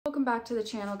welcome back to the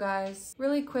channel, guys.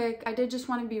 Really quick, I did just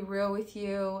want to be real with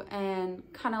you and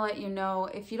kind of let you know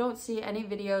if you don't see any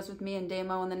videos with me and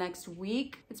Damo in the next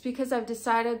week, it's because I've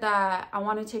decided that I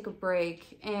want to take a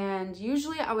break. And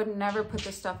usually I would never put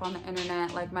this stuff on the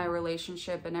internet, like my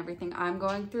relationship and everything I'm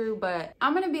going through, but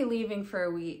I'm gonna be leaving for a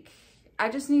week. I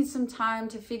just need some time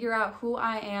to figure out who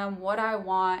I am, what I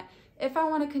want, if I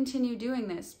want to continue doing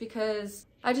this, because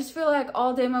I just feel like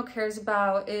all Damo cares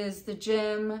about is the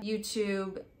gym,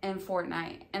 YouTube, and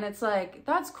Fortnite. And it's like,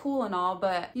 that's cool and all,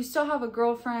 but you still have a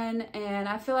girlfriend, and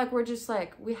I feel like we're just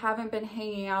like, we haven't been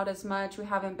hanging out as much. We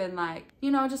haven't been like, you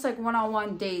know, just like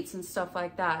one-on-one dates and stuff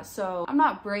like that. So I'm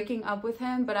not breaking up with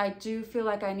him, but I do feel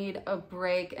like I need a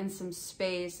break and some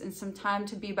space and some time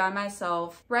to be by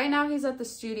myself. Right now he's at the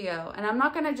studio, and I'm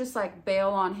not gonna just like bail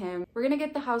on him. We're gonna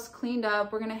get the house cleaned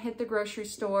up. We're gonna hit the grocery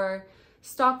store,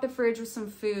 stock the fridge with some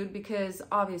food, because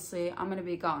obviously I'm gonna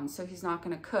be gone, so he's not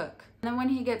gonna cook. And then when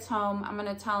he gets home, I'm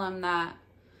gonna tell him that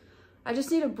I just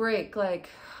need a break. Like,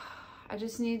 I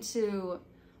just need to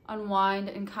unwind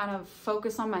and kind of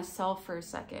focus on myself for a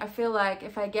second. I feel like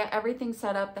if I get everything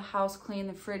set up, the house clean,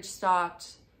 the fridge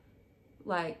stocked,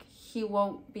 like, he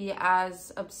won't be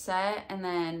as upset, and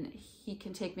then he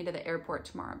can take me to the airport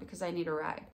tomorrow because I need a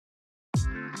ride.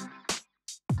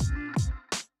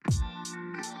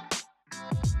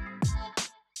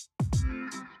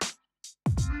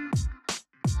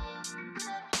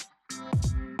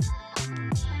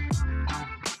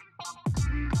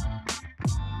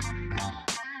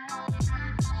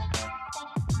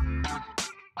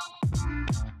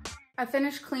 I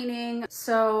finished cleaning,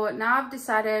 so now I've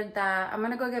decided that I'm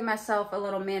gonna go get myself a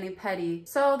little mani-pedi.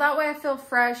 So that way I feel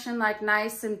fresh and like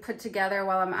nice and put together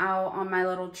while I'm out on my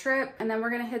little trip. And then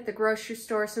we're gonna hit the grocery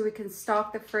store so we can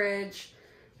stock the fridge.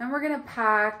 Then we're gonna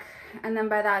pack, and then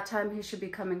by that time he should be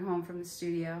coming home from the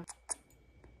studio.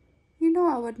 You know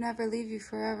I would never leave you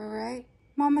forever, right?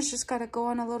 Mama's just gotta go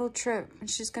on a little trip, and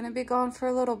she's gonna be gone for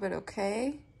a little bit,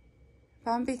 okay?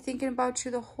 But I'm gonna be thinking about you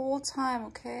the whole time,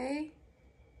 okay?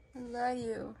 I love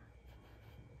you.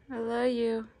 I love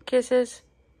you. Kisses.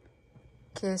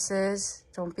 Kisses.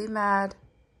 Don't be mad.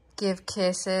 Give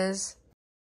kisses.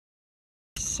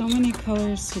 So many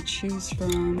colors to choose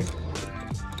from.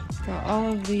 Got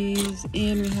all of these,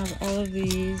 and we have all of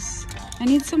these. I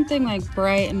need something like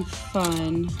bright and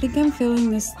fun. I think I'm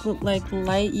feeling this like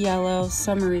light yellow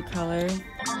summery color.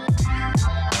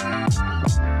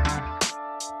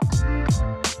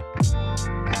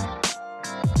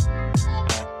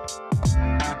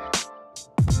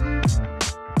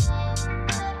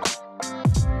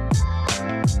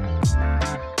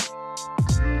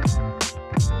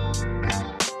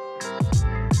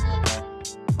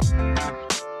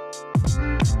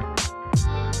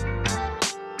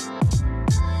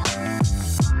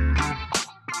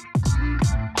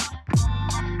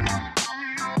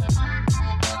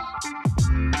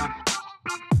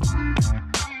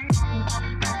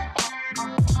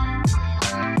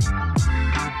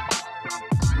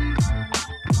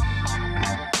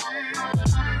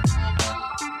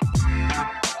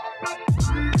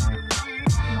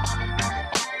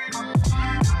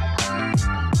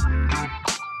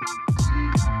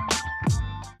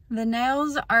 The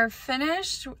nails are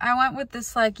finished. I went with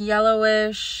this like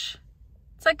yellowish,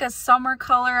 it's like a summer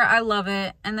color. I love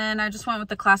it. And then I just went with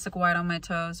the classic white on my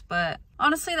toes. But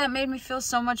honestly, that made me feel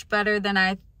so much better than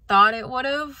I thought it would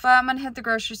have. But I'm gonna hit the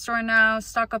grocery store now,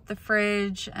 stock up the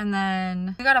fridge, and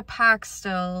then we gotta pack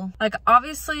still. Like,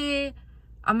 obviously,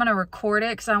 I'm gonna record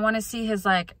it because I want to see his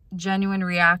like genuine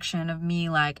reaction of me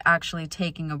like actually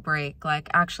taking a break, like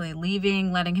actually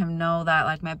leaving, letting him know that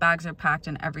like my bags are packed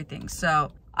and everything.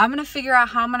 So I'm gonna figure out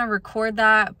how I'm gonna record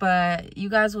that, but you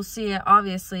guys will see it,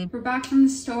 obviously. We're back from the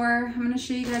store. I'm gonna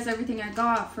show you guys everything I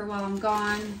got for while I'm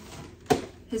gone.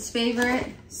 His favorite,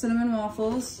 cinnamon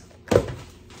waffles.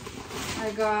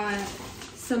 I got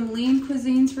some lean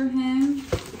cuisines for him.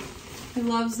 He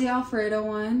loves the Alfredo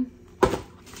one.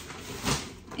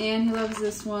 And he loves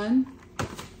this one.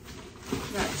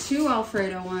 I got 2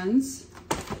 Alfredo ones.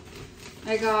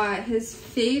 I got his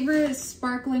favorite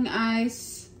sparkling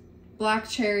ice, black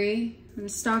cherry. I'm gonna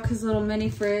stock his little mini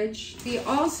fridge. We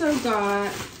also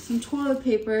got some toilet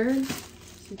paper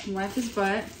so he can wipe his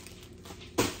butt.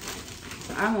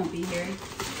 So I won't be here.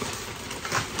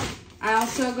 I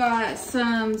also got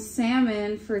some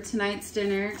salmon for tonight's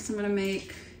dinner because I'm gonna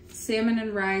make salmon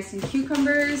and rice and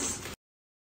cucumbers.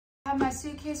 I have my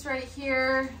suitcase right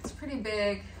here. It's pretty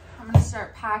big. I'm gonna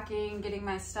start packing, getting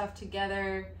my stuff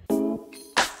together.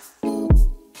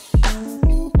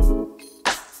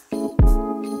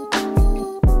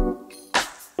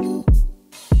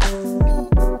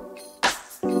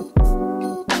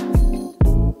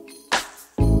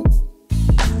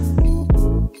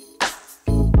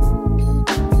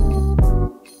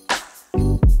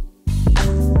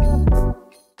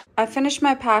 finished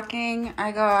my packing.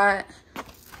 I got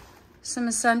some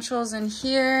essentials in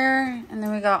here, and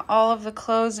then we got all of the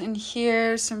clothes in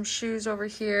here, some shoes over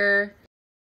here.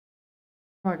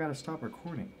 Oh, I gotta stop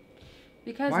recording.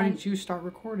 Because why didn't you start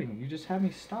recording? You just had me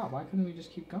stop. Why couldn't we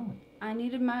just keep going? I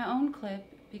needed my own clip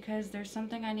because there's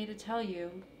something I need to tell you,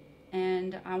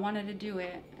 and I wanted to do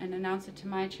it and announce it to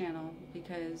my channel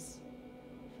because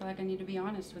I feel like I need to be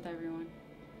honest with everyone.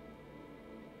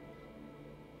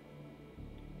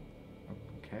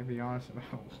 Okay, be honest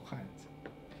about what?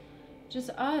 Just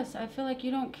us. I feel like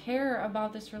you don't care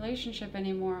about this relationship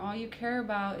anymore. All you care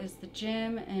about is the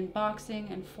gym and boxing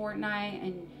and Fortnite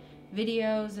and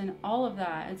videos and all of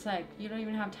that. It's like you don't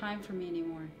even have time for me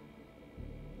anymore.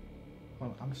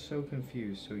 Well, I'm so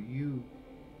confused. So you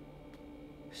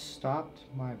stopped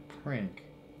my prank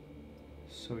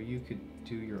so you could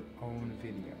do your own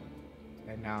video,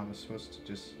 and now I'm supposed to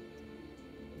just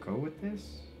go with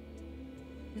this?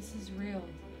 This is real.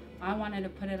 I wanted to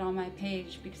put it on my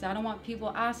page because I don't want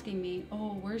people asking me,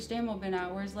 oh, where's Damo been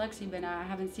at? Where's Lexi been at? I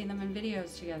haven't seen them in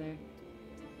videos together.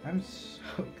 I'm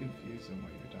so confused on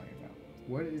what you're talking about.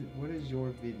 What is your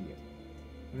video?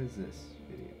 What is this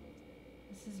video?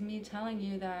 This is me telling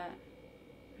you that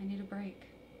I need a break.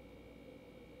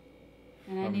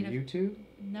 And From I need YouTube?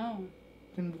 No.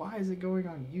 Then why is it going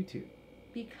on YouTube?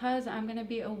 Because I'm going to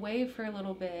be away for a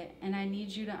little bit, and I need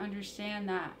you to understand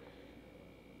that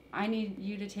I need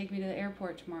you to take me to the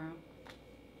airport tomorrow.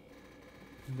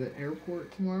 The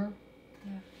airport tomorrow?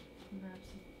 Yeah. Grab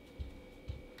some.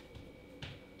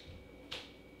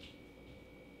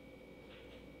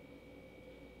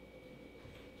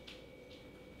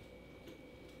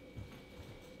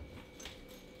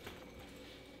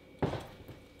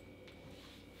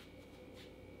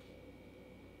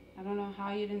 I don't know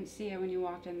how you didn't see it when you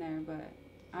walked in there, but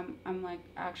I'm like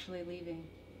actually leaving.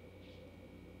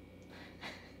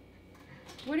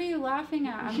 What are you laughing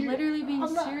at? I'm literally being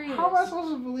serious. How am I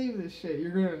supposed to believe this shit?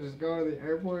 You're gonna just go to the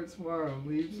airport tomorrow and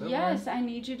leave somewhere? Yes, I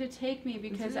need you to take me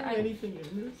because Is there anything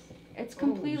in this? It's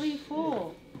completely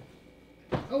full.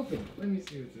 Open. Let me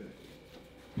see what's in it.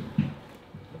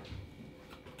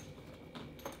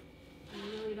 You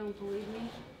really don't believe me?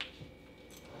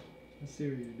 Let's see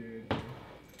what you're doing.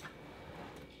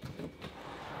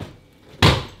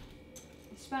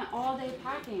 You spent all day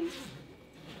packing.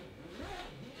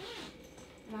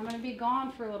 And I'm going to be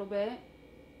gone for a little bit.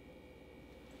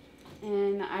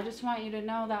 And I just want you to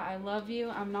know that I love you.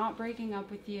 I'm not breaking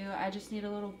up with you. I just need a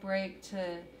little break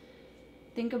to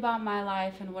think about my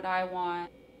life and what I want.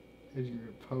 Did you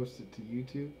post it to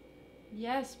YouTube?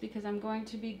 Yes, because I'm going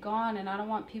to be gone and I don't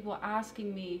want people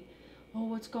asking me, oh,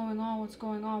 what's going on? What's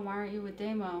going on? Why aren't you with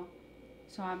Damo?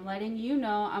 So I'm letting you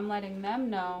know, I'm letting them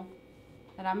know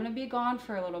that I'm going to be gone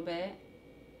for a little bit.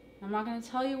 I'm not going to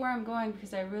tell you where I'm going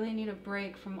because I really need a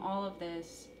break from all of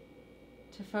this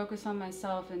to focus on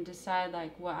myself and decide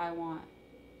like what I want.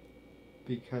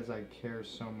 Because I care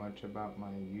so much about my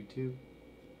YouTube?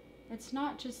 It's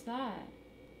not just that.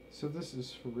 So this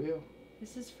is for real?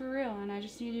 This is for real, and I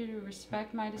just need you to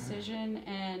respect my decision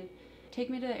and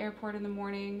take me to the airport in the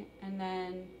morning, and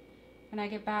then when I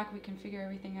get back we can figure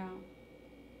everything out.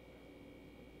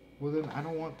 Well then I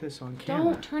don't want this on camera.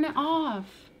 Don't turn it off.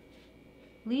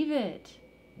 Leave it.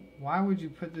 Why would you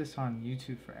put this on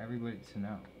YouTube for everybody to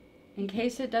know? In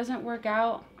case it doesn't work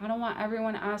out, I don't want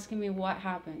everyone asking me what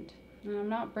happened. And I'm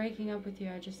not breaking up with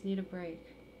you, I just need a break.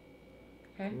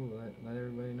 Okay? Cool, let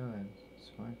everybody know that.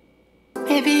 It's fine.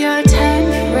 Maybe you're a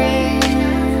 10th grade.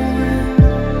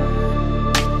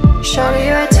 Shorty,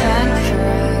 you're a 10th